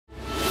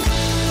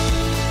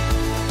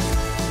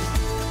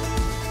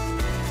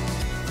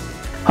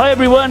Hi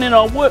everyone, in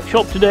our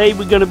workshop today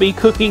we're going to be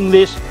cooking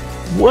this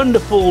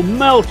wonderful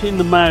melt in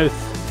the mouth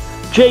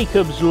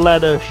Jacob's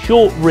Ladder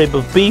short rib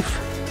of beef.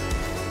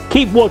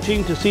 Keep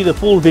watching to see the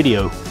full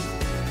video.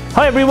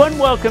 Hi everyone,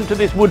 welcome to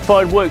this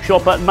Woodfired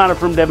workshop at Manna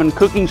from Devon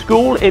cooking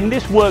school. In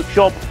this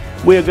workshop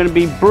we're going to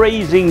be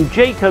braising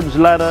Jacob's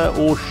Ladder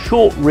or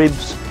short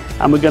ribs,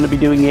 and we're going to be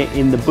doing it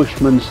in the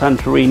Bushman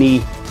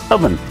Santorini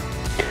oven.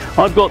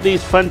 I've got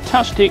these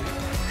fantastic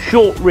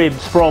short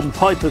ribs from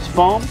Piper's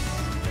Farm.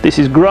 This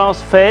is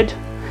grass fed,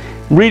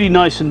 really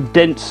nice and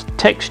dense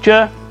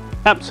texture,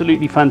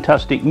 absolutely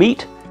fantastic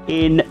meat.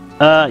 In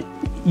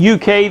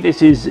UK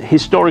this is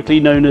historically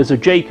known as a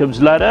Jacob's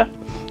Ladder,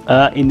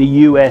 in the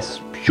US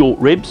short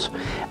ribs,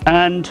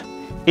 and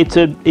it's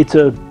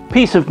a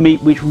piece of meat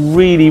which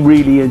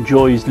really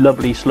enjoys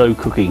lovely slow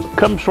cooking.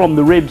 Comes from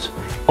the ribs,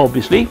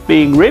 obviously,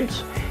 being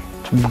ribs.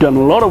 It's done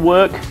a lot of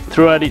work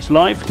throughout its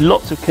life,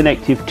 lots of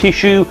connective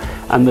tissue,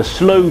 and the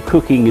slow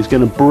cooking is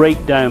going to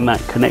break down that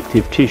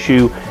connective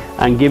tissue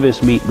and give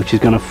us meat which is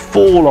going to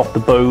fall off the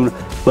bone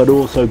but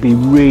also be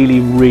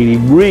really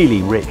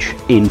rich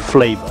in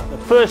flavor. The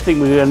first thing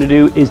we're going to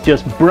do is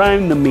just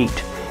brown the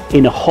meat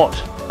in a hot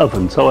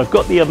oven. So I've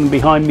got the oven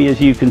behind me,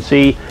 as you can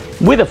see,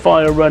 with a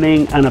fire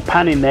running and a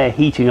pan in there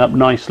heating up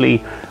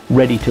nicely,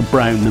 ready to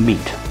brown the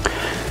meat.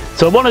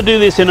 So I want to do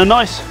this in a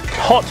nice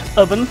hot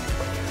oven,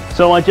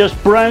 so I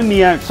just brown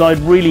the outside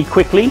really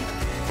quickly.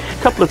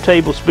 A couple of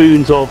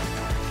tablespoons of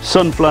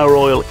sunflower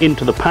oil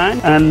into the pan,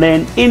 and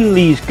then in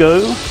these go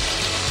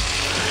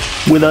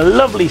with a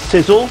lovely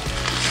sizzle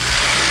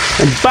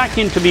and back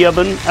into the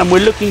oven, and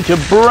we're looking to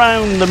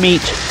brown the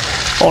meat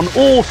on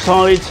all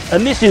sides,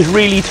 and this is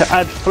really to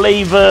add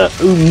flavor,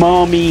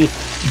 umami,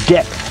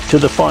 depth to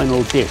the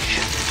final dish.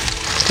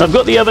 I've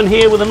got the oven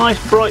here with a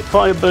nice bright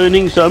fire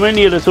burning, so I'm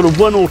only at a sort of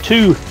 1 or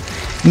 2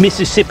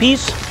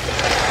 Mississippis,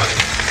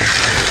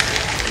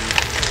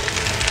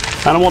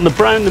 and I want to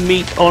brown the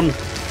meat on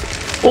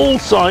all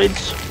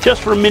sides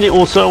just for a minute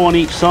or so on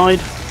each side,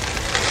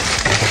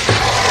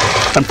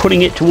 and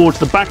putting it towards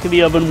the back of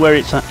the oven where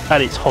it's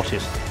at its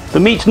hottest. The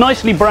meat's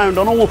nicely browned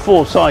on all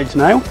 4 sides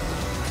now.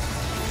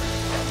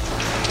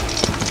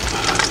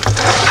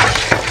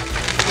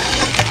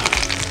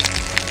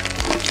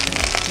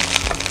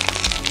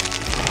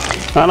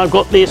 And I've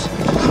got this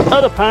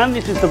other pan.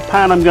 This is the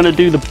pan I'm going to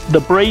do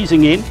the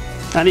braising in,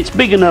 and it's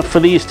big enough for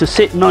these to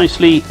sit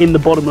nicely in the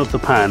bottom of the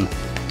pan.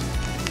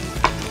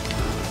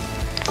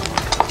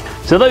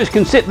 So those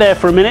can sit there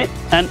for a minute,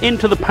 and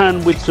into the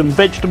pan with some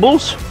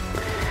vegetables.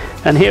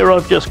 And here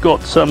I've just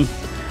got some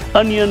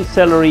onion,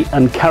 celery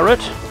and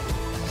carrot,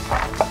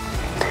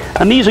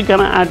 and these are going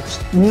to add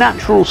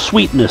natural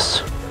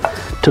sweetness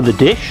to the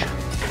dish.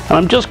 And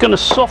I'm just going to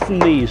soften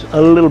these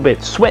a little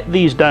bit, sweat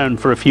these down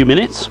for a few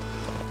minutes.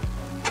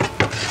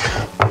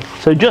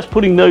 So just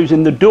putting those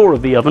in the door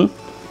of the oven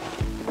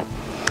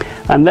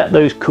and let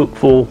those cook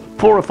for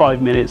 4 or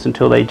 5 minutes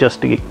until they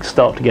just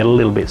start to get a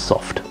little bit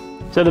soft.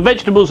 So the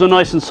vegetables are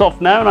nice and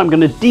soft now, and I'm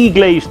going to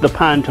deglaze the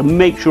pan to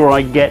make sure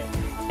I get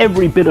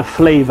every bit of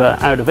flavor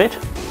out of it.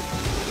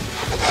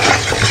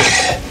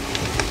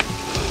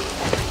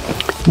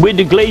 We're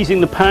deglazing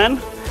the pan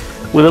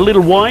with a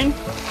little wine.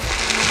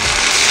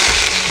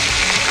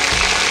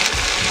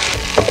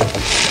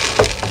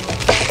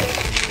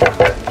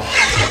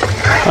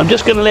 I'm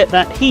just going to let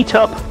that heat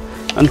up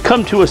and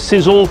come to a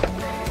sizzle,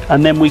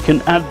 and then we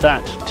can add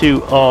that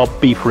to our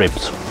beef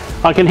ribs.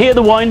 I can hear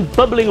the wine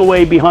bubbling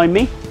away behind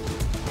me.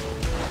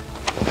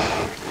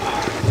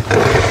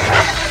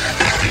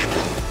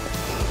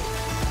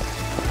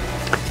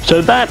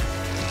 So that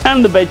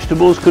and the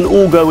vegetables can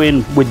all go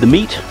in with the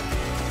meat.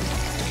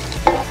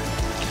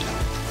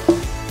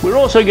 We're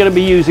also going to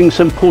be using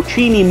some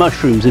porcini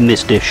mushrooms in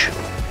this dish.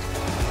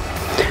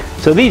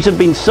 So these have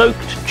been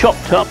soaked,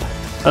 chopped up,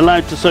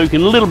 allowed to soak in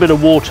a little bit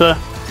of water.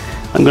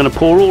 I'm going to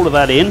pour all of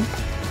that in.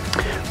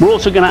 We're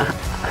also going to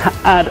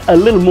add a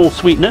little more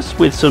sweetness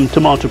with some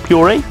tomato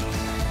puree,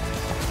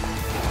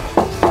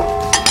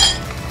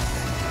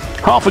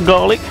 half a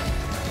garlic,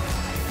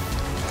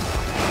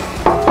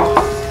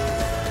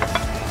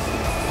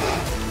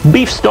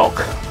 beef stock,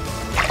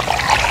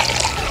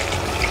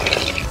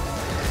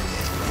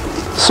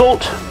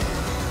 salt,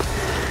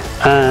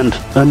 and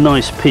a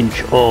nice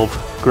pinch of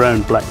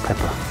ground black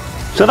pepper.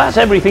 So that's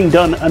everything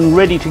done and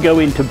ready to go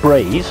into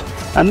braise,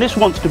 and this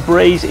wants to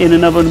braise in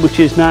an oven which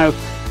is now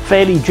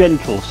fairly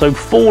gentle, so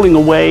falling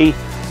away,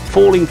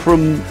 falling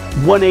from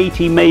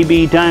 180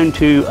 maybe down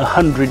to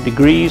 100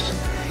 degrees.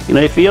 You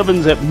know, if the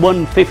oven's at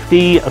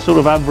 150, a sort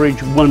of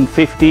average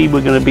 150,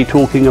 we're going to be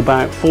talking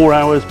about 4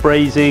 hours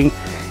braising.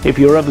 If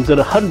your oven's at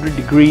 100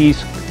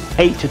 degrees,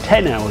 8 to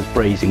 10 hours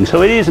braising.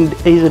 So it is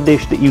a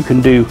dish that you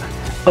can do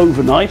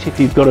overnight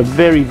if you've got a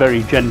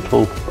very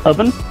gentle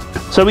oven.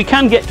 So we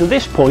can get to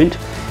this point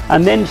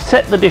and then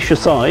set the dish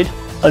aside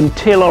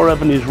until our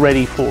oven is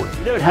ready for it.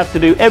 You don't have to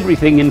do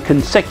everything in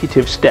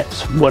consecutive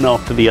steps, one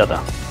after the other.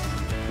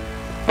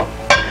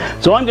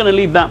 So I'm going to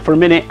leave that for a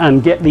minute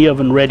and get the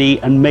oven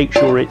ready and make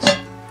sure it's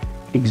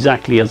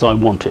exactly as I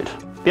want it.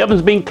 The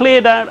oven's been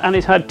cleared out and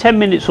it's had 10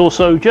 minutes or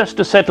so just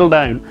to settle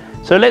down.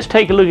 So let's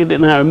take a look at it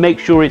now and make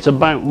sure it's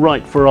about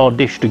right for our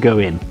dish to go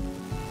in.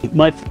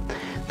 My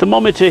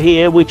thermometer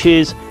here, which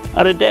is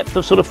at a depth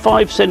of sort of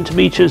 5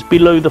 centimeters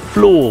below the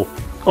floor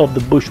of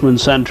the Bushman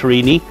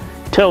Santorini,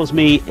 tells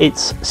me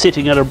it's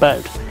sitting at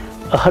about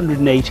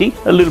 180,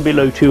 a little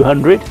below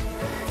 200.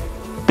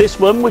 This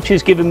one, which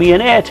is giving me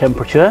an air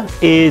temperature,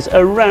 is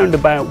around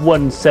about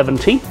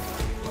 170.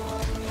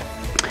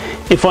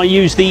 If I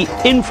use the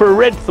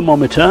infrared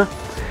thermometer,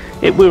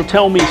 it will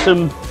tell me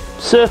some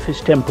surface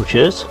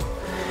temperatures.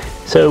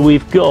 So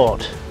we've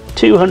got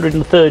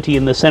 230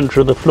 in the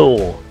center of the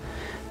floor,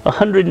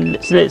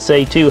 100, let's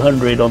say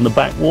 200 on the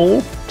back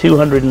wall,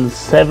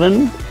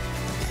 207,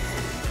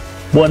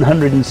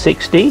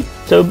 160.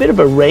 So a bit of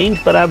a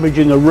range, but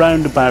averaging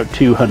around about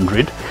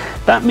 200.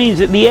 That means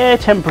that the air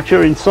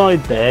temperature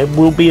inside there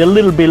will be a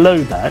little below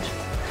that.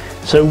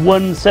 So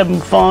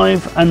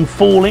 175 and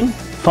falling,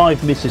 5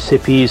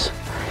 Mississippis.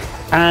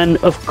 And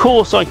of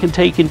course I can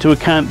take into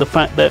account the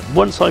fact that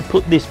once I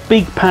put this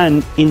big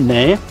pan in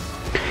there,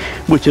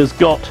 which has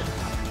got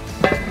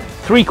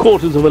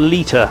 3/4 of a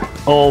litre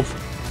of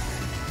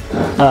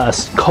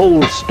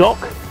cold stock,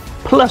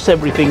 plus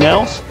everything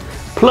else,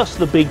 plus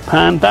the big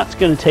pan, that's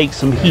going to take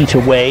some heat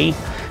away.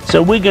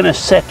 So we're going to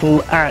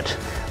settle at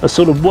a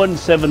sort of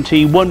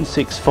 170,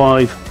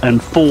 165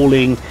 and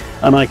falling,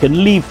 and I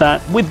can leave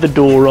that with the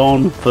door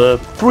on for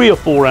 3 or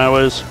 4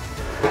 hours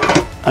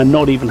and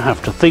not even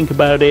have to think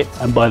about it,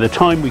 and by the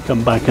time we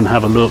come back and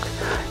have a look,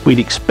 we'd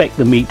expect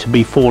the meat to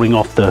be falling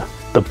off the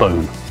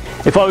bone.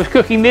 If I was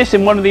cooking this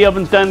in one of the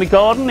ovens down the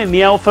garden, in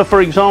the Alpha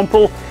for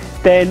example,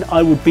 then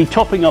I would be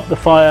topping up the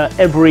fire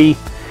every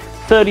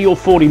 30 or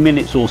 40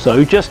 minutes or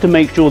so, just to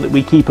make sure that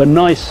we keep a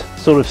nice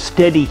sort of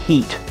steady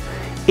heat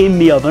in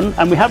the oven.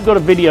 And we have got a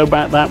video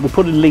about that. We'll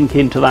put a link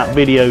into that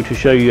video to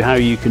show you how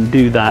you can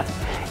do that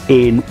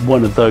in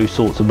one of those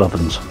sorts of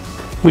ovens.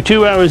 We're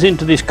 2 hours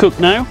into this cook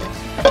now,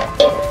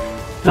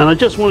 and I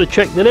just want to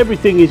check that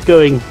everything is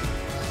going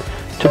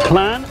to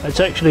plan. It's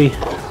actually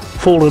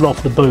fallen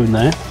off the bone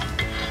there,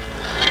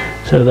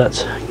 so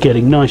that's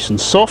getting nice and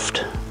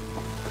soft.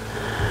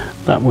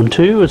 That one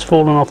too has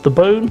fallen off the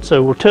bone,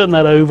 so we'll turn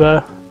that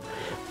over,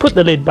 put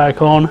the lid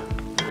back on,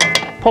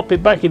 pop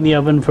it back in the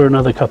oven for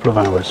another couple of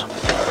hours.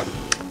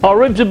 Our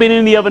ribs have been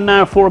in the oven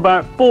now for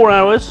about 4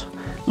 hours,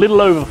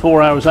 little over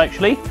 4 hours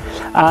actually,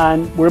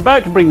 and we're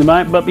about to bring them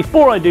out. But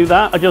before I do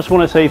that, I just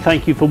want to say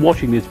thank you for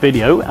watching this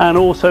video, and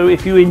also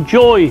if you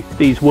enjoy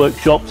these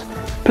workshops,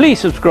 please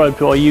subscribe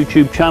to our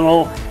YouTube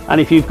channel,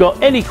 and if you've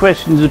got any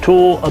questions at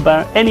all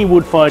about any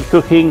wood-fired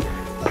cooking,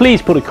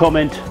 please put a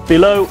comment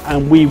below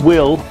and we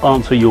will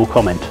answer your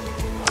comment.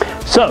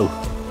 So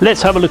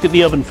let's have a look at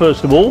the oven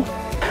first of all.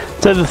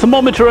 So the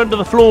thermometer under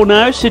the floor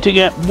now sitting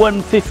at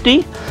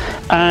 150,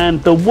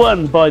 and the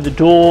one by the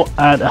door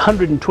at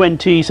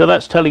 120, so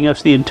that's telling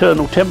us the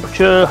internal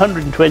temperature,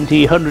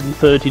 120,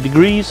 130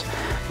 degrees.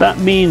 That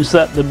means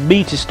that the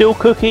meat is still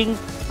cooking.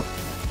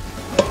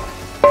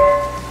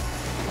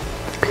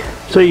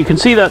 So you can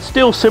see that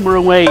still simmer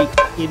away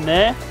in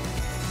there.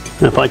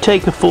 And if I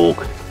take a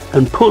fork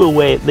and pull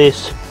away at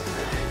this,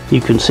 you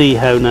can see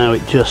how now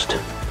it just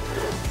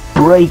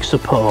breaks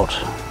apart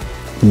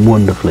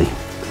wonderfully.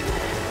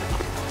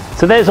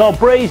 So there's our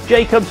braised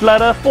Jacob's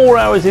ladder, 4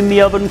 hours in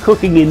the oven,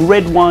 cooking in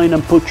red wine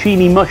and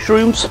porcini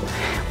mushrooms,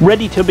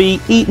 ready to be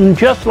eaten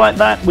just like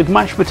that with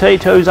mashed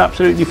potatoes.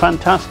 Absolutely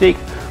fantastic.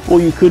 Or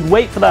you could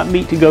wait for that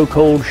meat to go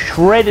cold,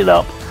 shred it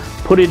up,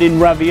 put it in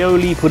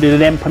ravioli, put it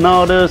in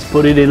empanadas,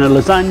 put it in a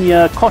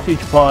lasagna,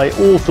 cottage pie,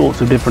 all sorts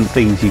of different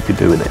things you could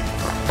do with it.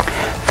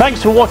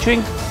 Thanks for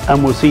watching,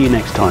 and we'll see you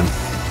next time.